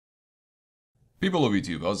People of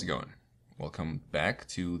YouTube, how's it going? Welcome back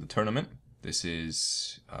to the tournament. This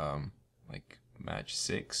is like match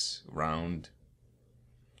 6, round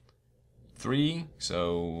 3,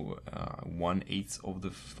 so 1/8 of the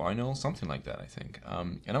final, something like that, I think.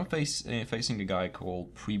 And I'm facing a guy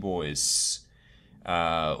called priboyS,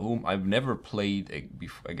 whom I've never played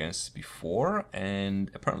against before, and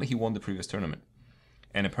apparently he won the previous tournament.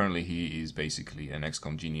 And apparently he is basically an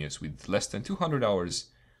XCOM genius with less than 200 hours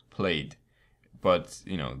played. But,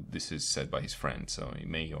 you know, this is said by his friend, so it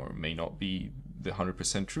may or may not be the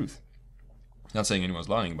 100% truth. Not saying anyone's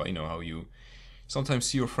lying, but you know how you sometimes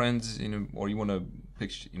see your friends, or you want to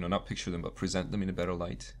picture, not picture them, but present them in a better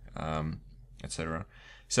light, etc.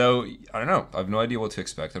 So I don't know. I have no idea what to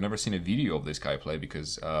expect. I've never seen a video of this guy play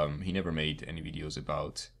because he never made any videos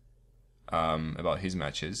about his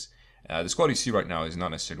matches. The squad you see right now is not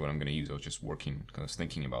necessarily what I'm going to use. I was just kind of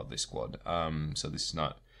thinking about this squad. So this is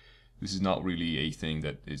not really a thing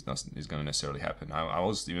that is going to necessarily happen. I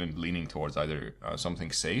was even leaning towards either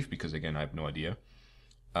something safe, because again I have no idea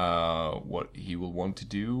what he will want to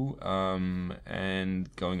do, and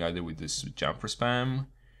going either with this jumper spam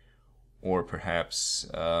or perhaps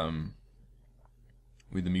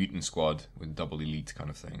with the mutant squad with double elite kind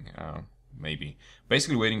of thing. Maybe.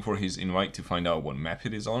 Basically waiting for his invite to find out what map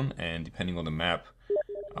it is on, and depending on the map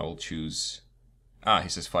I will choose. He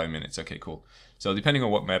says 5 minutes. Okay, cool. So depending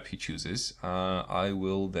on what map he chooses, I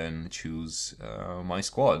will then choose my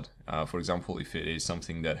squad. For example, if it is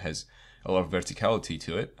something that has a lot of verticality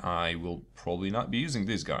to it, I will probably not be using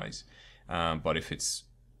these guys. But if it's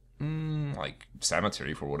like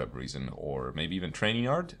cemetery for whatever reason, or maybe even training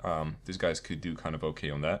yard, these guys could do kind of okay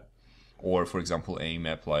on that. Or for example, a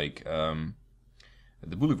map like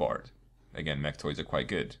the Boulevard. Again, Mechtoids are quite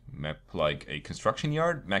good. Map like a construction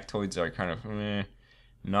yard, Mechtoids are kind of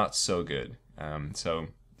not so good. So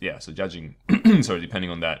yeah, so judging, sorry,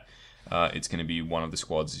 depending on that, it's going to be one of the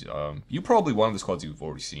squads. Probably one of the squads you've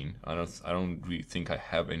already seen. I don't really think I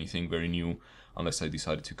have anything very new, unless I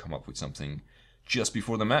decided to come up with something just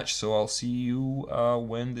before the match. So I'll see you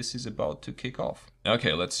when this is about to kick off.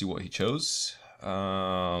 Okay, let's see what he chose.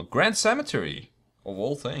 Grand Cemetery, of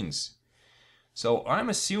all things. So I'm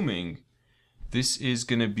assuming this is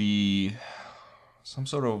gonna be some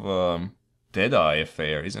sort of Deadeye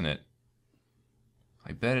affair, isn't it?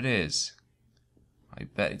 I bet it is. I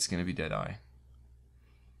bet it's gonna be Deadeye.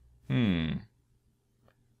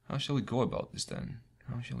 How shall we go about this then?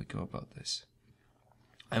 How shall we go about this?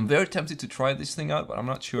 I'm very tempted to try this thing out, but I'm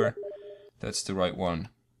not sure that's the right one.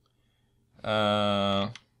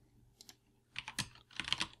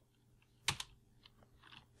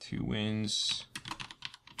 2 wins.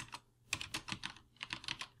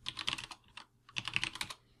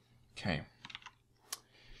 Okay.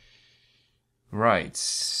 Right.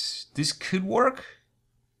 This could work,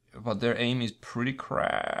 but their aim is pretty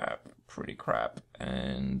crap.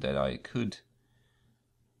 And that I could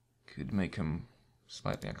make him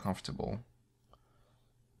slightly uncomfortable.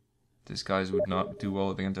 These guys would not do well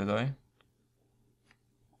against Deadeye.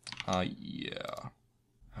 Yeah.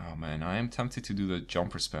 Oh man, I am tempted to do the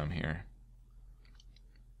jumper spam here.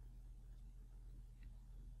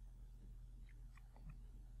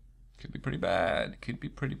 Could be pretty bad.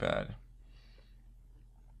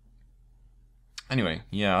 Anyway,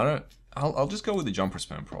 yeah, I'll just go with the jumper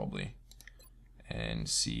spam probably, and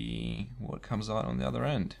see what comes out on the other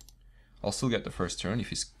end. I'll still get the first turn if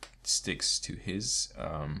he sticks to his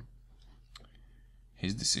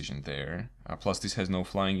decision there. Plus, this has no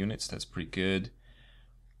flying units. That's pretty good.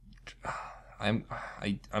 I'm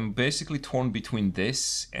basically torn between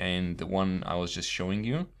this and the one I was just showing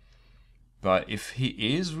you. But if he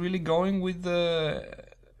is really going with the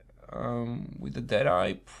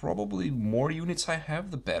Deadeye, probably more units I have,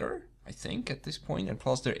 the better, I think, at this point. And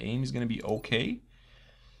plus their aim is going to be okay.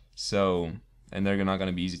 So, and they're not going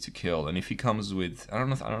to be easy to kill. And if he comes with, I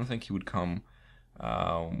don't think he would come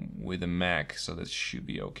with a mech, so that should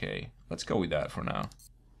be okay. Let's go with that for now.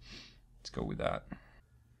 Let's go with that.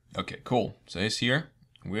 Okay, cool. So he's here.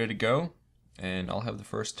 We're ready to go. And I'll have the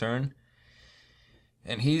first turn.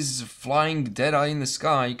 And he's flying Deadeye in the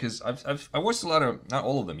sky, because I've watched a lot of, not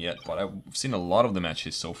all of them yet, but I've seen a lot of the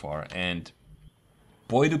matches so far, and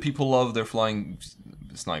boy do people love their flying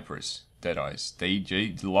snipers, Deadeyes. They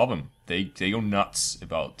love them. They go nuts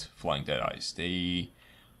about flying Deadeyes. They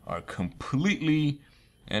are completely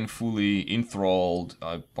and fully enthralled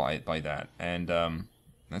by that, and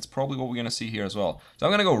that's probably what we're gonna see here as well. So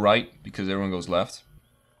I'm gonna go right because everyone goes left,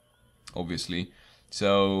 obviously.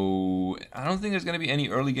 So I don't think there's going to be any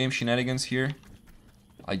early game shenanigans here.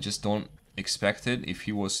 I just don't expect it. If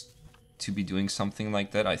he was to be doing something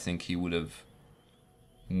like that, I think he would have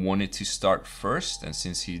wanted to start first, and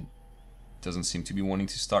since he doesn't seem to be wanting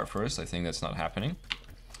to start first, I think that's not happening.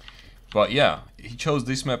 But yeah, he chose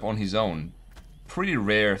this map on his own. Pretty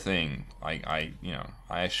rare thing. I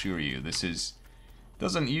assure you, this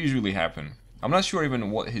doesn't usually happen. I'm not sure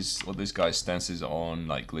even what this guy's stance is on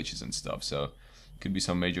like glitches and stuff. So could be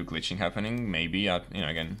some major glitching happening. Maybe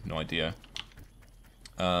again, no idea.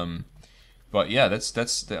 But yeah, that's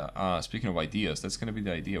the speaking of ideas, that's gonna be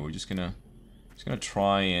the idea. We're just gonna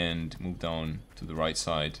try and move down to the right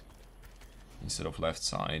side instead of left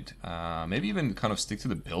side. Maybe even kind of stick to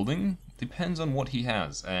the building. Depends on what he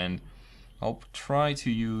has, and I'll try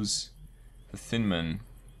to use the Thin Man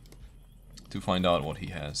to find out what he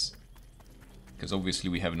has, because obviously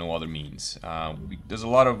we have no other means. There's a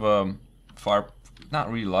lot of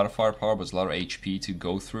not really a lot of firepower, but it's a lot of HP to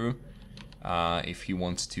go through if he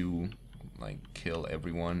wants to like kill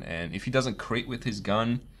everyone. And if he doesn't crit with his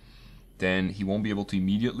gun, then he won't be able to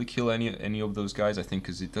immediately kill any of those guys, I think,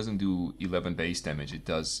 because it doesn't do 11 base damage. It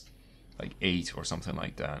does like 8 or something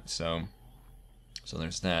like that. So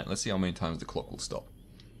there's that. Let's see how many times the clock will stop.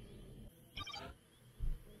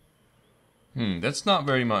 That's not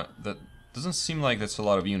very much. That doesn't seem like that's a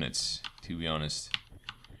lot of units, to be honest.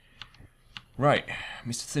 Right,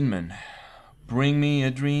 Mr. Thin Man, bring me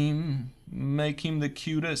a dream, make him the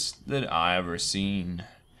cutest that I ever seen.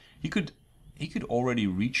 He could already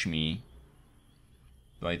reach me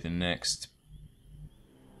by the next.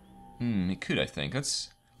 He could, I think. Let's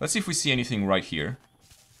see if we see anything right here.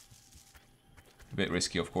 A bit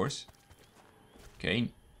risky, of course. Okay.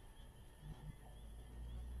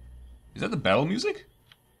 Is that the battle music?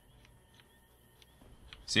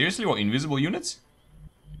 Seriously, what, invisible units?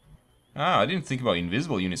 I didn't think about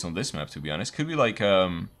invisible units on this map, to be honest. Could be like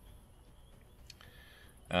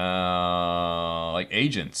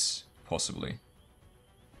agents, possibly.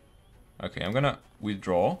 Okay, I'm gonna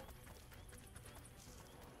withdraw.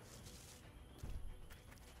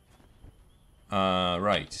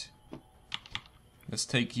 Right. Let's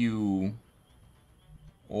take you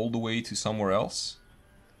all the way to somewhere else.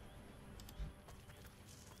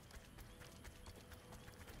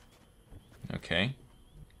 Okay.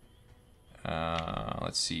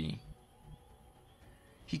 Let's see.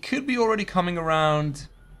 He could be already coming around.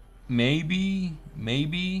 Maybe.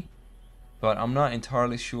 But I'm not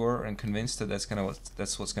entirely sure and convinced that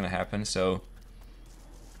that's what's gonna happen. So,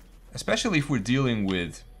 especially if we're dealing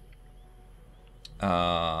with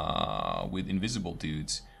invisible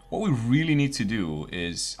dudes, what we really need to do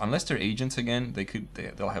is, unless they're agents again,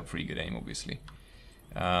 they'll have pretty good aim, obviously.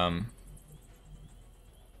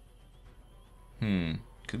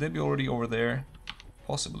 Could they be already over there?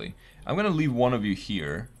 Possibly. I'm gonna leave one of you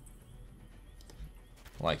here,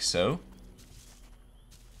 like so.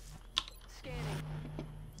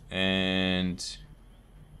 And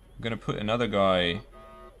I'm gonna put another guy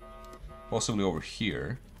possibly over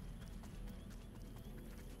here.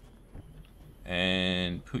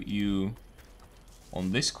 And put you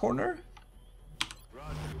on this corner.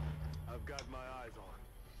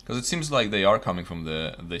 Because it seems like they are coming from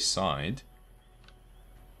this side.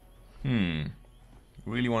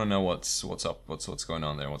 Really want to know what's up, what's going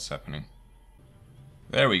on there, what's happening.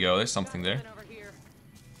 There we go, there's something there.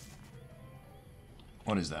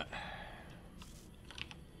 What is that?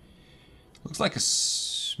 Looks like a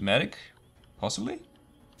medic, possibly.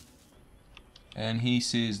 And he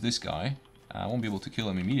sees this guy. I won't be able to kill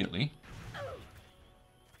him immediately.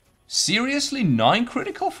 Seriously? 9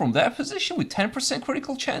 critical from that position with 10%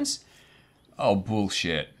 critical chance? Oh,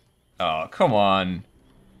 bullshit. Oh, come on.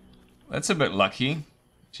 That's a bit lucky.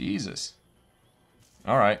 Jesus.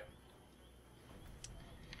 Alright.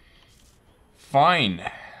 Fine.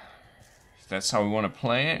 If that's how we want to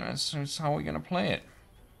play it, that's how we're gonna play it.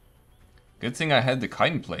 Good thing I had the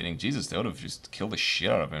chitin plating. Jesus, they would have just killed the shit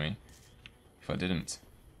out of me if I didn't.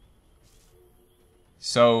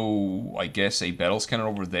 So, I guess a battle scanner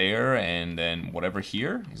over there and then whatever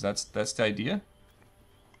here? That's the idea?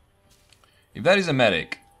 If that is a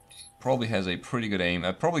medic, probably has a pretty good aim.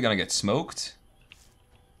 Probably gonna get smoked,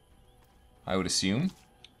 I would assume.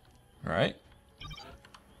 Alright.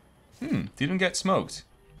 Didn't get smoked.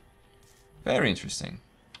 Very interesting.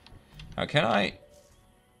 Now can I...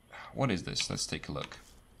 What is this? Let's take a look.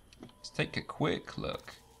 Let's take a quick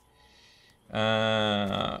look.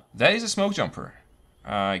 That is a smoke jumper.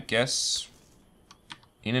 I guess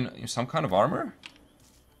in some kind of armor?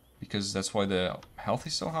 Because that's why the health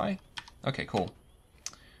is so high? Okay, cool.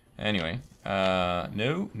 Anyway,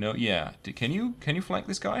 no, yeah. Can you flank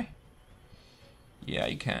this guy? Yeah,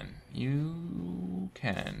 you can. You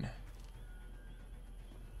can.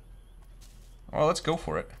 Well, let's go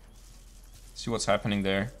for it. See what's happening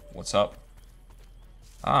there. What's up?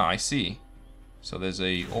 Ah, I see. So there's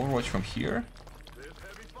a overwatch from here,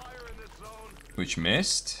 which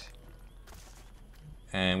missed.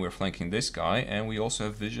 And we're flanking this guy, and we also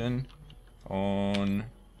have vision on...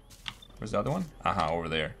 Where's the other one? Aha, over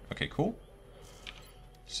there. Okay, cool.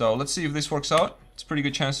 So let's see if this works out. It's a pretty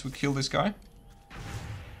good chance we kill this guy.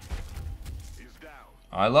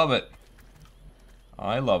 I love it.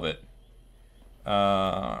 I love it.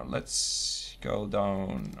 Let's go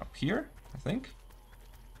down up here, I think.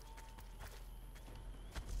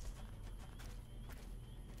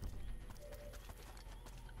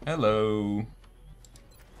 Hello.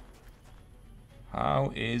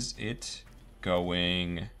 How is it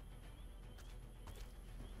going?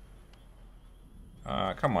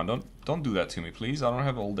 Come on, don't do that to me, please. I don't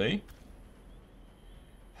have all day.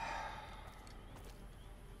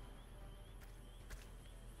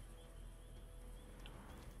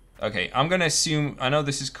 Okay, I'm gonna assume, I know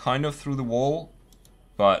this is kind of through the wall,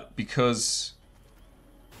 but because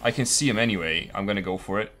I can see him anyway, I'm gonna go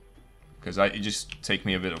for it. Because it just take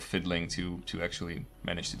me a bit of fiddling to actually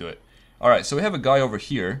manage to do it. Alright, so we have a guy over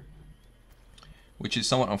here, which is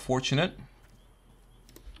somewhat unfortunate.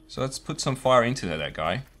 So let's put some fire into that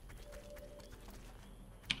guy.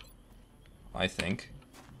 I think.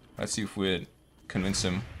 Let's see if we convince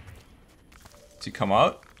him to come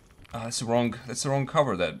out. That's the wrong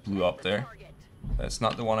cover that blew up there. That's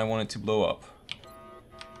not the one I wanted to blow up.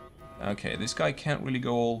 Okay, this guy can't really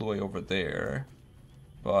go all the way over there,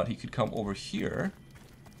 but he could come over here.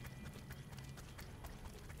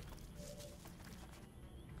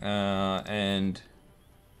 And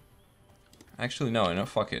actually no,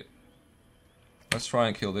 fuck it. Let's try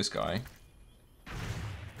and kill this guy.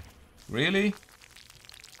 Really?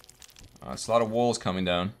 It's a lot of walls coming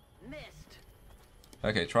down.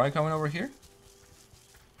 Okay, try coming over here.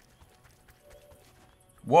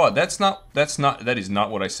 What? That is not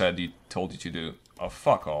what I said he told you to do. Oh,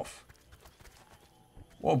 fuck off.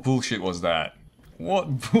 What bullshit was that?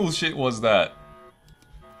 What bullshit was that?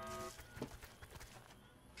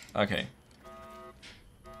 Okay.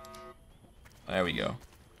 There we go.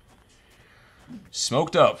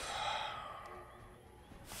 Smoked up.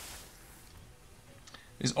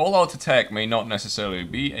 This all-out attack may not necessarily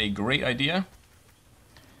be a great idea,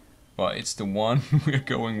 but it's the one we're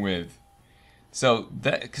going with. So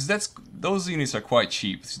that, because those units are quite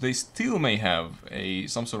cheap. So they still may have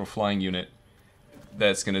some sort of flying unit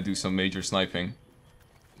that's gonna do some major sniping.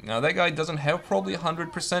 Now that guy doesn't have probably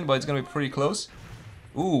 100%, but it's gonna be pretty close.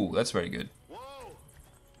 Ooh, that's very good.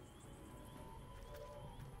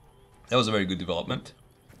 That was a very good development.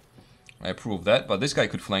 I approve of that, but this guy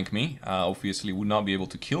could flank me. Obviously would not be able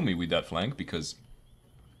to kill me with that flank because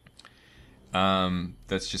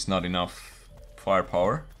that's just not enough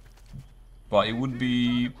firepower. But it would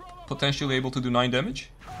be potentially able to do 9 damage.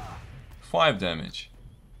 5 damage.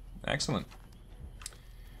 Excellent.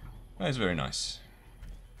 That is very nice.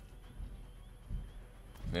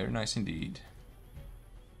 Very nice indeed.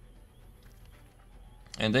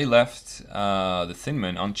 And they left the Thin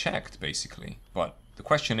Men unchecked, basically. But the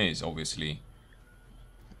question is, obviously,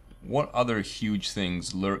 what other huge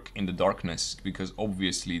things lurk in the darkness? Because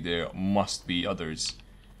obviously there must be others.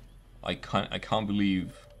 I can't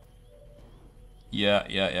believe.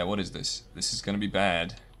 Yeah. What is this? This is gonna be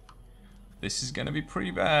bad. This is gonna be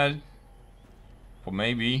pretty bad. Or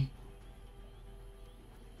maybe.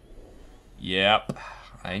 Yep,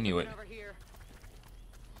 I knew it.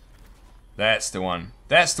 That's the one.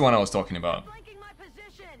 That's the one I was talking about.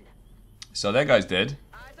 So that guy's dead.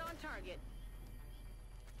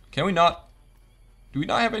 Can we not? Do we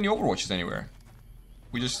not have any overwatches anywhere?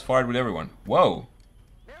 We just fired with everyone. Whoa.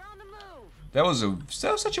 That was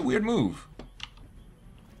such a weird move.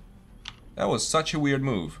 That was such a weird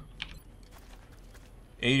move.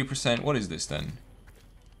 80%. What is this then?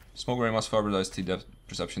 Smoke ray must fiberlize T depth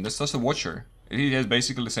perception. That's just a watcher. He has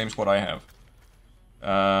basically the same spot I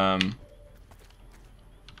have.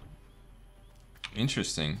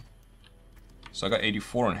 Interesting. So I got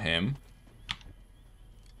 84 on him.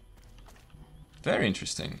 Very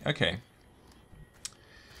interesting. Okay.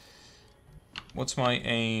 What's my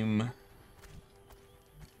aim?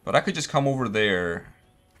 But I could just come over there.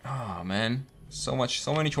 Oh man, so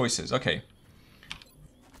many choices. Okay.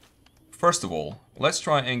 First of all, let's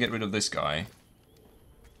try and get rid of this guy.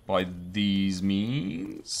 By these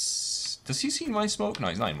means. Does he see my smoke? No,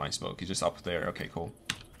 he's not in my smoke. He's just up there. Okay, cool.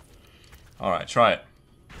 Alright, try it.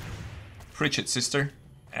 Preach it, sister.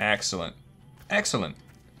 Excellent. Excellent.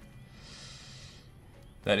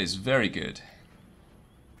 That is very good.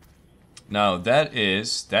 Now, that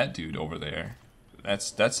is that dude over there.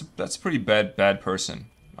 That's a pretty bad person.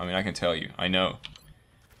 I mean, I can tell you. I know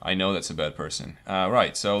that's a bad person.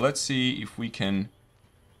 Right, so let's see if we can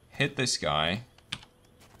hit this guy.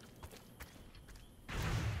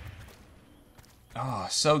 Oh,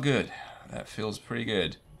 so good. That feels pretty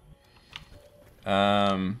good.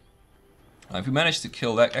 If we manage to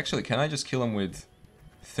kill that... Actually, can I just kill him with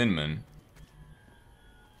Thinman?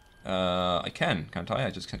 I can, can't I?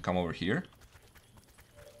 I just can come over here.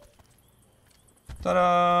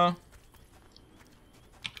 Ta-da!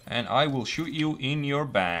 And I will shoot you in your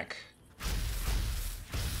back.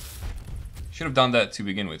 Should have done that to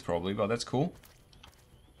begin with, probably, but that's cool.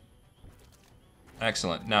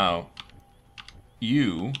 Excellent. Now,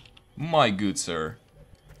 you, my good sir,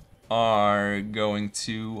 are going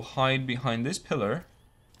to hide behind this pillar.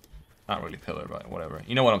 Not really pillar, but whatever.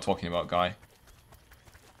 You know what I'm talking about, guy.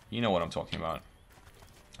 You know what I'm talking about.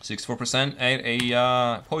 64%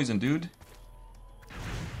 a poison dude.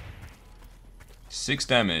 6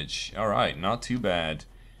 damage. Alright, not too bad.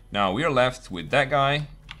 Now we are left with that guy.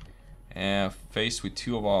 And faced with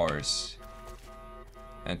 2 of ours.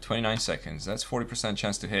 And 29 seconds. That's 40%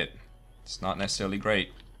 chance to hit. It's not necessarily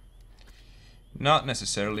great. Not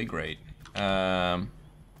necessarily great. Where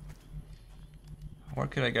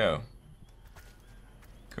could I go?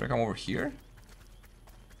 Could I come over here?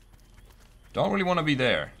 Don't really want to be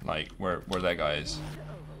there, like where that guy is.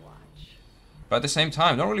 But at the same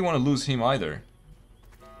time, don't really want to lose him either.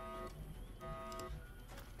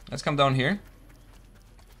 Let's come down here.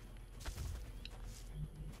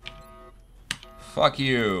 Fuck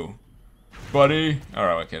you, buddy.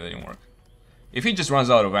 Alright, okay, that didn't work. If he just runs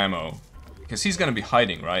out of ammo, because he's gonna be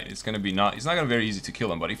hiding, right? It's not gonna be very easy to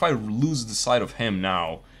kill him. But if I lose the sight of him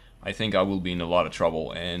now, I think I will be in a lot of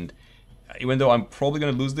trouble. And even though I'm probably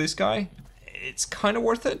gonna lose this guy, it's kind of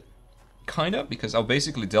worth it. Kinda, because I've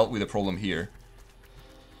basically dealt with the problem here.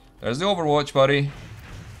 There's the Overwatch, buddy.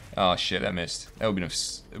 Oh shit, that missed. That would have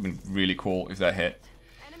been really cool if that hit.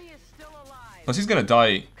 Plus he's gonna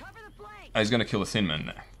die. He's gonna kill the Thin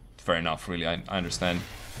Man. Fair enough, really. I understand.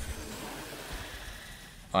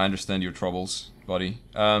 I understand your troubles, buddy.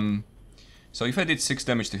 So if I did 6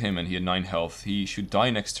 damage to him and he had 9 health, he should die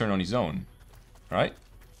next turn on his own. Right?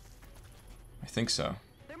 I think so.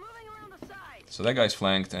 So that guy's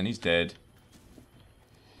flanked and he's dead.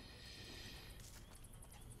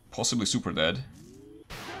 Possibly super dead.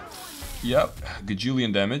 Yep,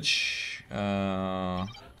 gajillion damage.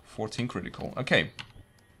 14 critical. Okay.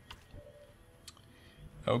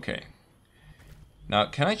 Okay. Now,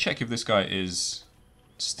 can I check if this guy is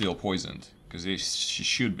still poisoned? Because she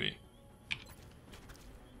should be.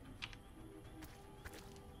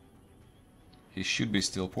 He should be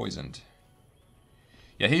still poisoned.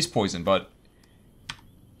 Yeah, he's poisoned, but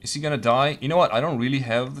is he gonna die? You know what? I don't really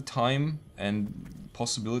have the time and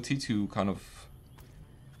possibility to kind of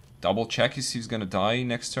double check if he's gonna die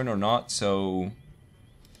next turn or not, so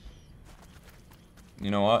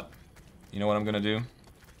you know what? You know what I'm gonna do?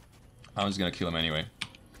 I'm just gonna kill him anyway.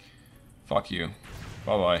 Fuck you.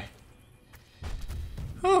 Bye-bye.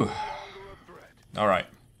 Whew. Alright.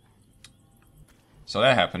 So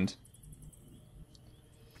that happened.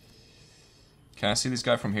 Can I see this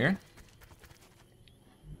guy from here?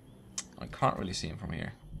 I can't really see him from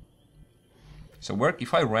here. So where,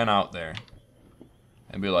 if I ran out there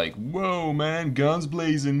and be like, whoa man, guns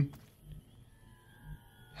blazing.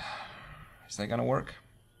 Is that gonna work?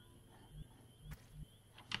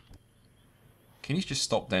 Can you just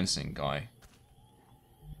stop dancing, guy?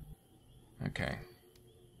 Okay.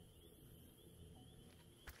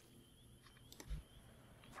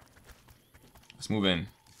 Let's move in.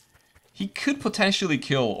 He could potentially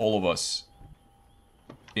kill all of us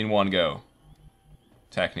in one go,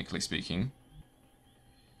 technically speaking.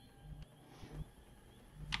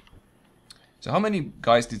 So how many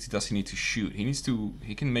guys does he need to shoot?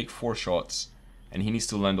 He can make 4 shots, and he needs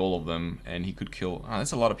to land all of them, and he could kill... Ah,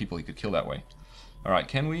 that's a lot of people he could kill that way. Alright,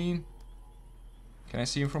 can I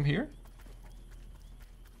see him from here?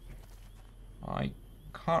 I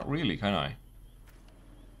can't really, can I?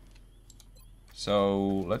 So,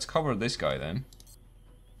 let's cover this guy then.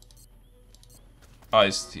 Ah,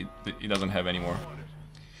 he doesn't have any more.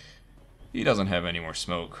 He doesn't have any more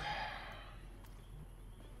smoke.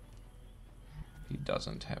 He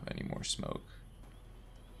doesn't have any more smoke.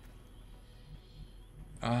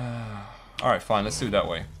 Alright, fine, let's do it that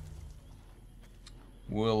way.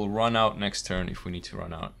 We'll run out next turn if we need to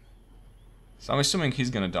run out. So I'm assuming he's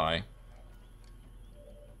gonna die.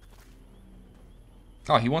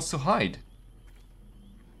 Oh, he wants to hide.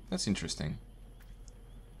 That's interesting.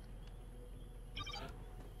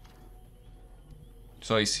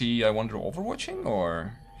 So is he, I wonder, overwatching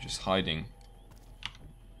or just hiding?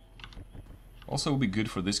 Also, it would be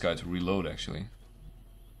good for this guy to reload, actually.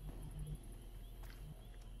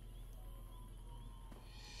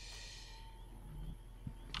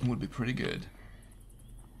 It would be pretty good.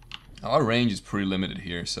 Our range is pretty limited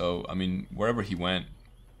here, so, I mean, wherever he went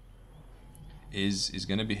is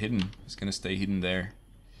gonna be hidden. It's gonna stay hidden there.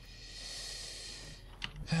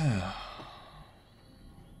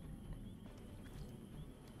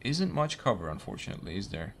 Isn't much cover, unfortunately, is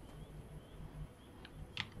there?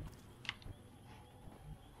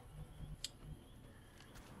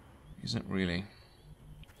 Isn't really.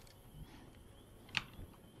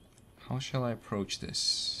 How shall I approach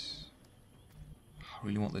this? I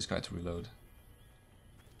really want this guy to reload.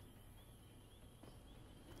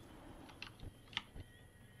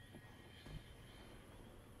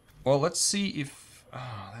 Well, let's see if...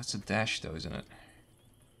 Oh, that's a dash though, isn't it?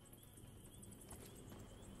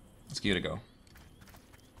 Let's give it a go.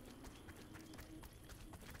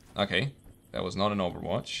 Okay, that was not an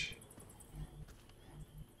Overwatch.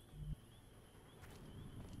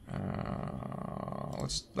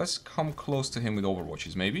 Let's come close to him with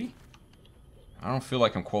Overwatches, maybe? I don't feel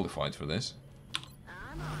like I'm qualified for this.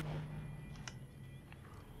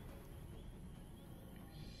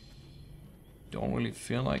 Don't really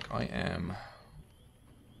feel like I am.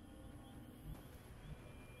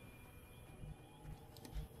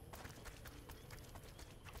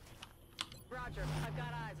 Roger, I've got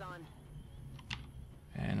eyes on.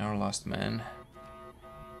 And our last man.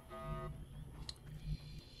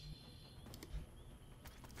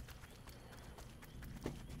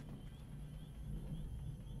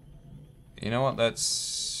 You know what,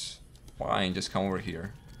 that's fine, just come over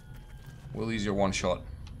here. We'll use your one shot.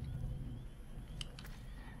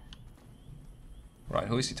 Right,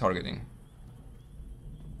 who is he targeting?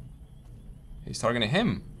 He's targeting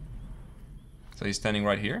him. So he's standing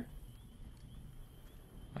right here?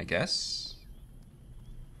 I guess.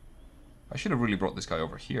 I should have really brought this guy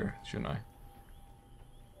over here, shouldn't I?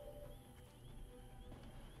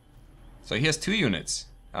 So he has 2 units.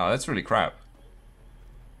 Oh, that's really crap.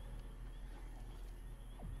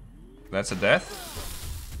 That's a death.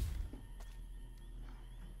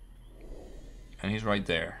 And he's right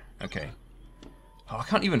there. Okay. Oh, I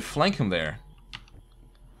can't even flank him there.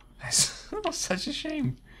 That's such a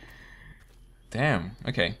shame. Damn.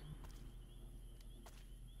 Okay.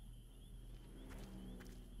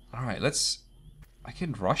 Alright, let's... I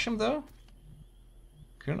can rush him though?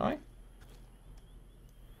 Couldn't I?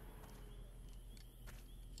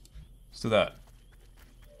 Let's do that.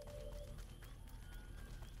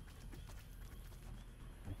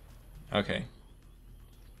 Okay.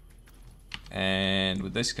 And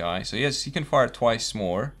with this guy, so yes, he can fire twice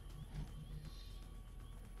more.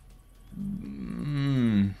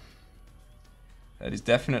 That is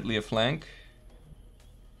definitely a flank.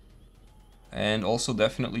 And also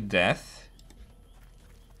definitely death.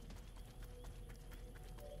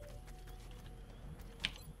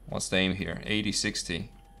 What's the aim here? 80,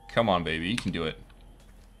 60. Come on, baby, you can do it.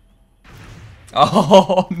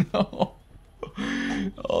 Oh, no.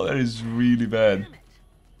 Oh, that is really bad.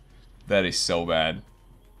 That is so bad.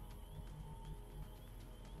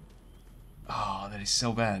 Oh, that is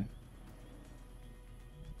so bad.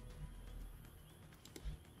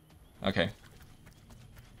 Okay.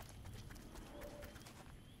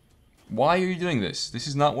 Why are you doing this? This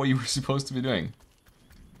is not what you were supposed to be doing.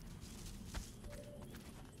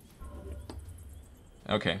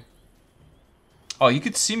 Okay. Oh, he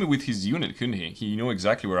could see me with his unit, couldn't he? He knew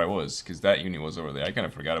exactly where I was, because that unit was over there. I kind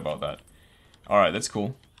of forgot about that. Alright, that's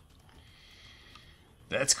cool.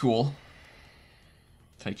 That's cool.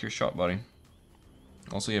 Take your shot, buddy.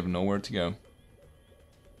 Also, you have nowhere to go.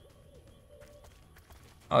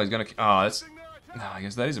 Oh, he's gonna... Ah, that's... Oh, I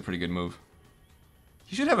guess that is a pretty good move.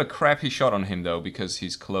 He should have a crappy shot on him, though, because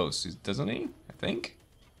he's close, doesn't he? I think?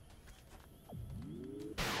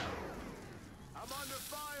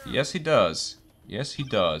 Yes, he does. Yes, he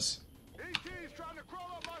does.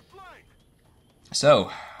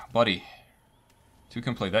 So, buddy, 2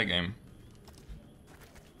 can play that game.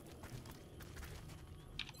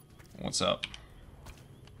 What's up?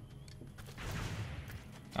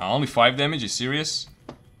 Only 5 damage? You serious?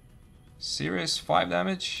 Serious? 5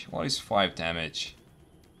 damage? What is 5 damage?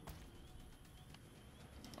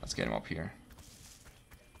 Let's get him up here.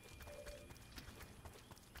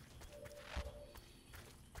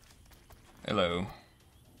 Hello.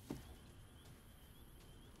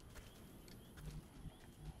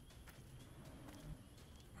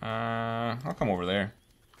 I'll come over there.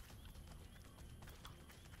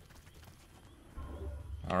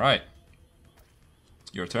 Alright.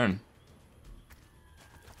 Your turn.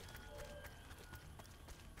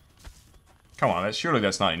 Come on, surely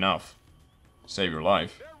that's not enough. Save your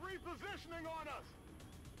life. They're repositioning on us.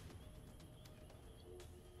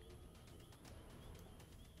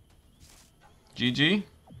 GG?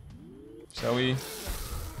 Shall we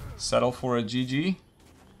settle for a GG?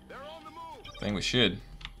 They're on the move. I think we should.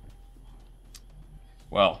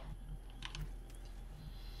 Well,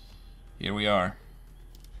 here we are.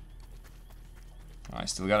 I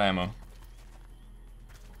still got ammo.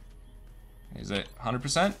 Is it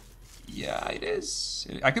 100%? Yeah, it is.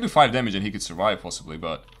 I could do 5 damage and he could survive possibly,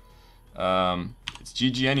 but it's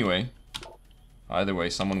GG anyway. Either way,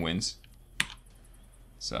 someone wins.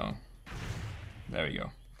 So, there we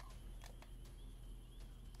go.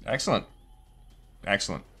 Excellent.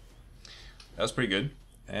 Excellent. That was pretty good.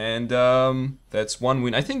 And that's 1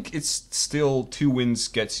 win. I think it's still 2 wins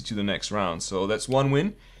gets you to the next round. So that's 1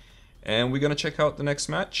 win. And we're gonna check out the next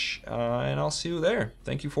match, and I'll see you there.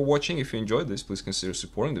 Thank you for watching. If you enjoyed this, please consider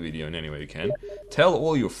supporting the video in any way you can. Tell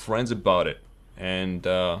all your friends about it, and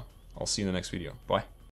I'll see you in the next video. Bye.